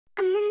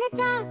the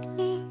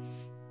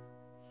darkness,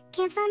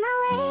 can't find my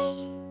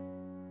way.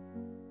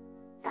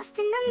 Lost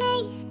in the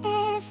maze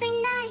every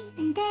night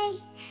and day,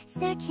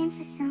 searching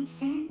for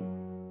something,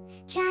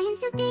 trying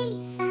to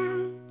be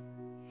found.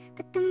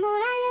 But the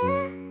more I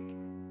look,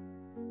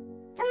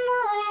 the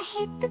more I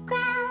hit the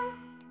ground.